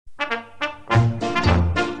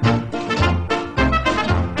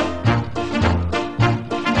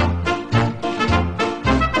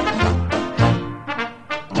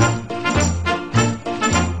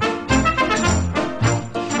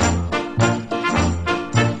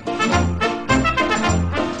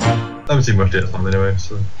haven't seen much yet, anyway.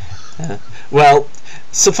 So. Well,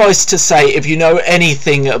 suffice to say, if you know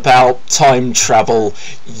anything about time travel,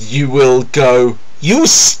 you will go, "You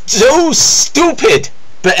so stupid!"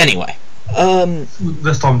 But anyway,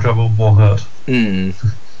 this time travel won't hurt.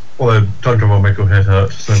 Although time travel will make your head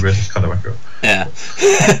hurt, so maybe it's kind of accurate. Yeah.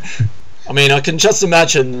 I mean, I can just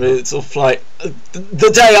imagine it's sort of like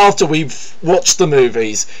the day after we've watched the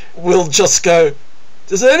movies, we'll just go,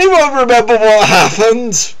 "Does anyone remember what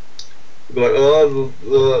happened?" Be like,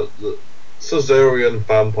 the cesarean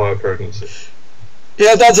vampire pregnancy.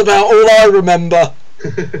 Yeah, that's about all I remember.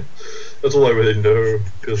 That's all I really know,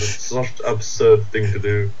 because it's such an absurd thing to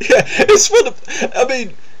do. Yeah, it's one of... I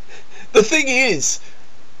mean, the thing is,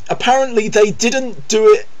 apparently they didn't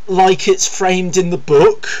do it like it's framed in the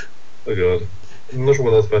book. Oh god. I'm not sure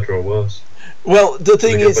whether that's better or worse. Well, the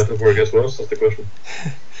thing is... better before it gets worse? That's the question.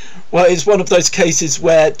 Well, it's one of those cases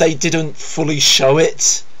where they didn't fully show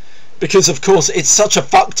it. Because, of course, it's such a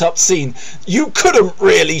fucked up scene. You couldn't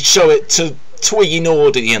really show it to tween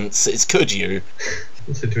audiences, could you?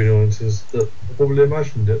 The tween audiences that probably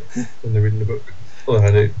imagined it when they're reading the book. On the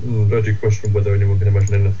other hand, I do question whether anyone can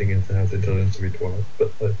imagine anything if they have the intelligence to read Twilight.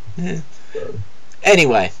 But,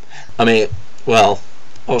 Anyway, I mean, well...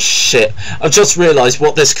 Oh shit, I've just realised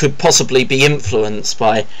what this could possibly be influenced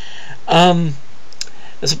by.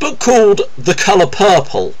 There's a book called The Colour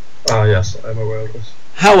Purple. Ah yes, I'm aware of this.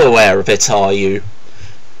 How aware of it are you?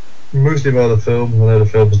 Mostly by the film. I know the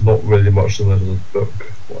film is not really much similar to the book.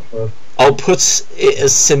 What I've heard. I'll put it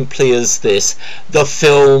as simply as this. The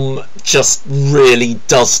film just really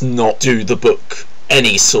does not do the book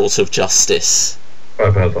any sort of justice.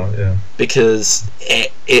 I've heard that, yeah. Because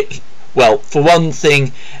it well, for one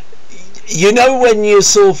thing, you know when you're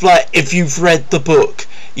sort of like, if you've read the book,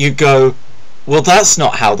 you go, well, that's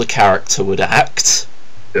not how the character would act.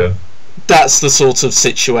 Yeah. That's the sort of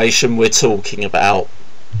situation we're talking about.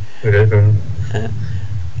 Okay, fair enough.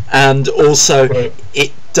 And also, right.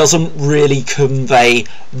 It doesn't really convey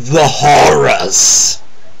the horrors.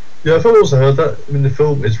 Yeah, I've also heard that. I mean, the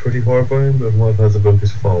film is pretty horrifying, but from what I've heard, the book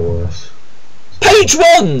is far worse. Page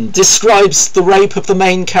 1 describes the rape of the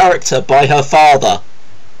main character by her father.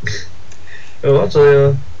 Oh, that's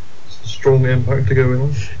a strong impact to go in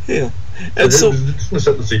on. Yeah. It's going to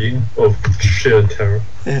set the scene of sheer terror.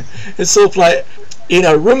 Yeah. It's sort of like, you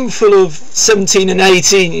know, room full of 17 and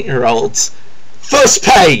 18-year-olds. First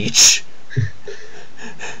page!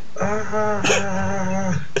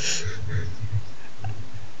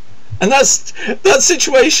 And that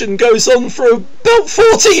situation goes on for about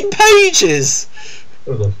 14 pages.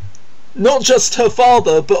 Oh, not just her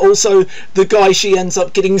father, but also the guy she ends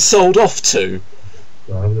up getting sold off to.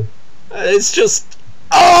 No, it's just...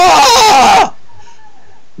 Ah!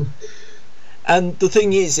 And the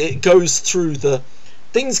thing is, it goes through the...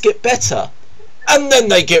 Things get better, and then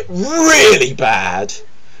they get really bad.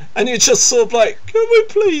 And you're just sort of like, can we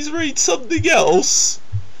please read something else?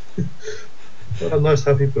 A nice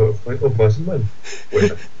happy book, like Of Mice and Men.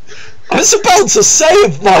 Wait. I was about to say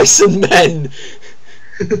Of Mice and Men!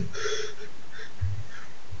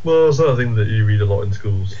 Well, it's not a thing that you read a lot in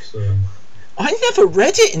schools, so... I never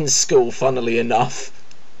read it in school, funnily enough.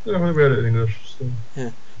 Yeah, I read it in English, so...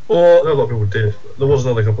 Yeah. Or... I know a lot of people did. There was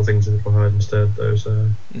another couple of things in I heard instead, though, so...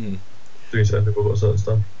 Doing certain people got certain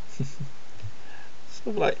stuff. So,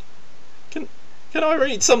 like... Can I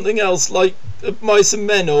read something else, like Mice and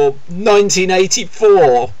Men, or 1984,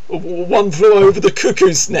 or One Flew Over the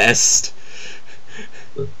Cuckoo's Nest?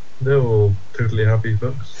 They're all totally happy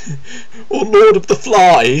books. Or Lord of the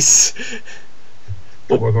Flies.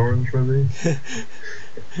 Clockwork Orange, maybe.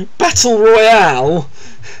 Battle Royale.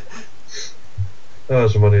 Oh,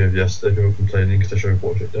 that's reminding me of yesterday, people complaining because the show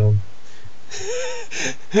brought it down.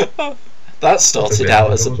 That started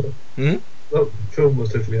out as a... That film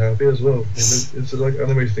was totally happy as well. I mean, it's like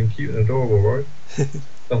animated and cute and adorable, right?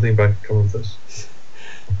 Nothing bad can come of this.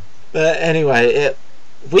 But anyway,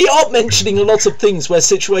 we are mentioning a lot of things where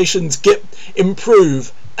situations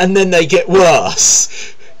improve and then they get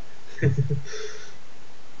worse.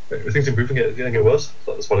 Things improve and get worse. It's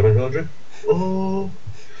like the Spider-Man trilogy. Oh.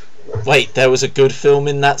 Wait, there was a good film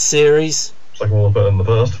in that series? Second one was better than the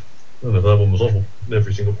first. And the third one was awful.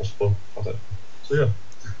 Every single possible facet. So yeah.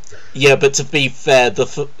 Yeah, but to be fair,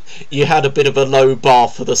 you had a bit of a low bar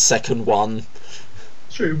for the second one.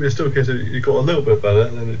 It's true, but it's still a case that it got a little bit better,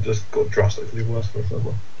 and then it just got drastically worse for the third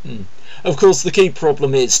one. Of course, the key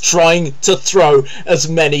problem is trying to throw as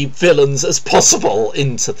many villains as possible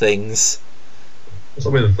into things. That's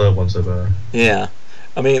what made the third one so bad. Yeah.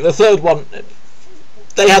 I mean, the third one,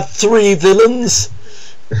 they had 3 villains.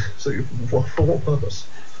 So, for what purpose?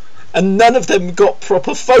 and none of them got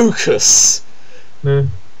proper focus. No,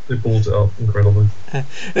 they pulled it up incredibly.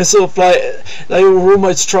 It's sort of like they were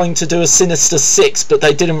almost trying to do a Sinister Six, but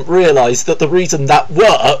they didn't realise that the reason that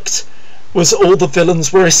worked was all the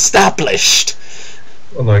villains were established.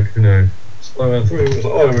 And like, you know, Spider-Man 3 was like,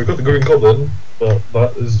 oh, we've got the Green Goblin, but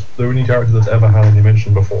that is the only character that's ever had any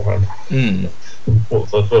mention beforehand.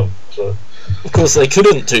 What's that film? So. Of course, they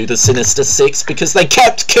couldn't do the Sinister Six because they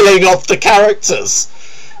kept killing off the characters.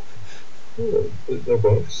 Yeah, they're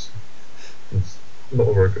both. It's not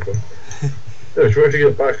a very good one. Yeah, should we actually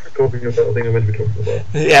get back talking about the thing I'm meant to be talking about?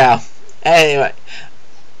 Yeah. Anyway.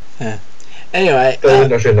 Anyway. They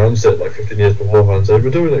didn't actually announce it like 15 years beforehand, so we're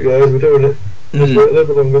doing it, guys, we're doing it. Just wait a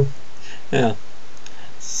little bit longer. Yeah.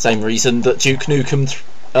 Same reason that Duke Nukem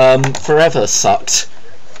Forever sucked.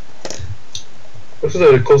 Also,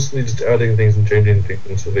 they're constantly just adding things and changing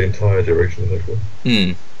things for the entire direction of the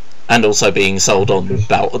film. And also being sold on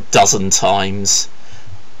about a dozen times.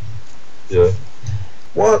 Yeah.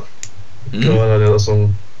 What? No, I know that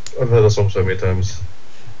song. I've heard that song so many times.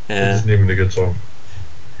 Yeah. It's not even a good song.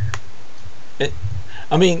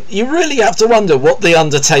 I mean, you really have to wonder what the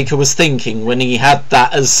Undertaker was thinking when he had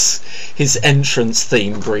that as his entrance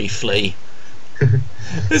theme briefly.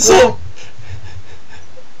 It's sort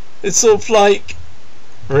of like,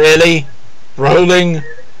 really? Rolling?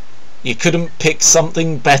 You couldn't pick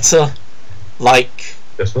something better? Like...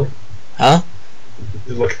 Yes, not? Huh?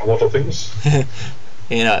 Like a lot of things.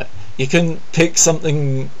 You know, you couldn't pick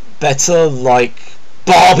something better, like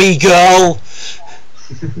Barbie Girl?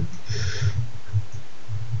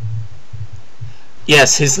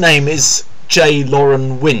 Yes, his name is J.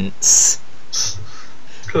 Lauren Wintz.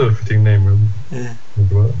 Kind of a fitting name, really. Yeah.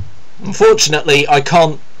 Unfortunately, I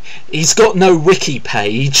can't... He's got no wiki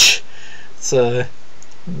page, so...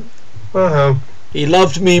 He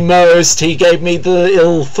loved me most, he gave me the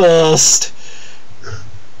ill first.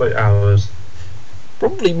 Like hours.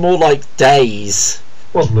 Probably more like days.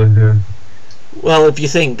 Possibly, yeah. Well, if you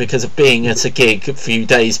think, because of being at a gig a few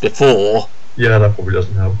days before... Yeah, that probably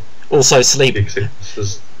doesn't help. Also sleep... Gigs,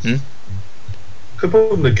 the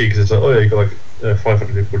problem with gigs is like, oh yeah, you got like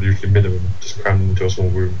 500 people usually minimum, just crammed into a small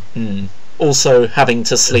room. Also having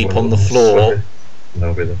to sleep on the floor.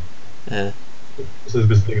 No, be there. Yeah. So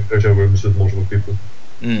there's been hotel rooms with multiple people.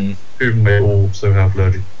 Who may also have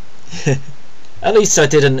allergy. At least I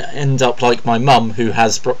didn't end up like my mum, who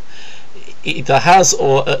has either has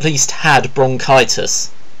or at least had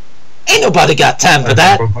bronchitis. Ain't nobody got time for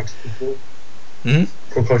that.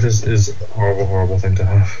 Bronchitis is a horrible, horrible thing to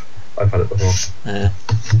have. I've had it before.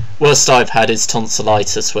 Worst I've had is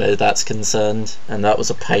tonsillitis, where that's concerned, and that was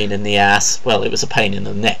a pain in the ass. Well, it was a pain in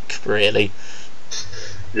the neck, really.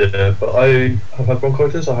 Yeah, but I have had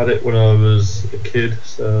bronchitis. I had it when I was a kid,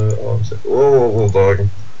 so I was like, dying.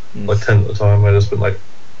 Like 10 at the time. I just spent like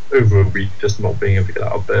over a week just not being able to get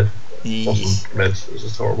out of bed. Lots of meds. It was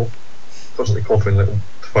just horrible. Constantly coughing like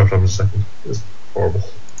 5 times a second. It was horrible.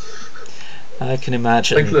 I can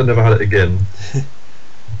imagine. Thankfully, I never had it again.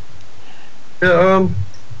 Yeah,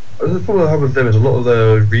 the problem I have with them is a lot of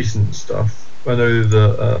their recent stuff. I know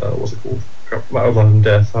that, what's it called? Matter of Life and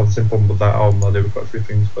Death. I have the same problem with that album. I did quite a few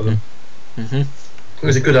things by them. It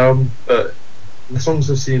was a good album, but the songs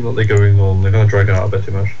have seemed like they're going on. They're kind of dragging out a bit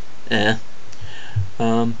too much. Yeah.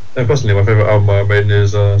 And personally, my favourite album I made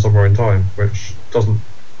is Somewhere in Time, which doesn't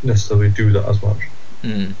necessarily do that as much.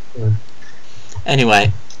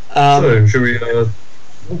 Anyway. So, should we,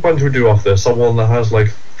 what band should we do after? Someone that has like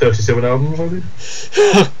 37 albums, I think?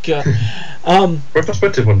 Oh god.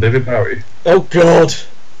 Retrospective one, David Bowie. Oh god.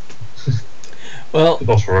 Well,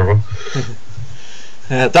 Lost Forever.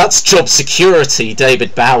 That's job security,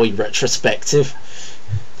 David Bowie retrospective.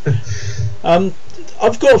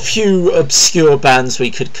 I've got a few obscure bands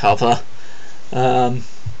we could cover. Sure,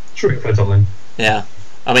 we can play something. Yeah,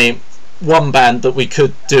 I mean, one band that we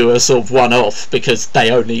could do a sort of one-off, because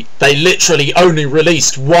they literally only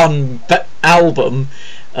released one album,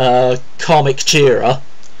 Karmic Jira.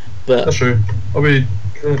 But that's true. I'll be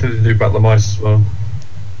going to do Battle of Mice as well.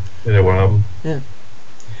 You know, one album. Yeah.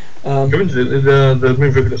 Going to the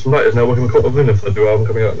movie Violets and Light is now working with Cult of Luna for the new album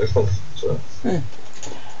coming out next month. So.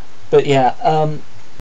 But yeah,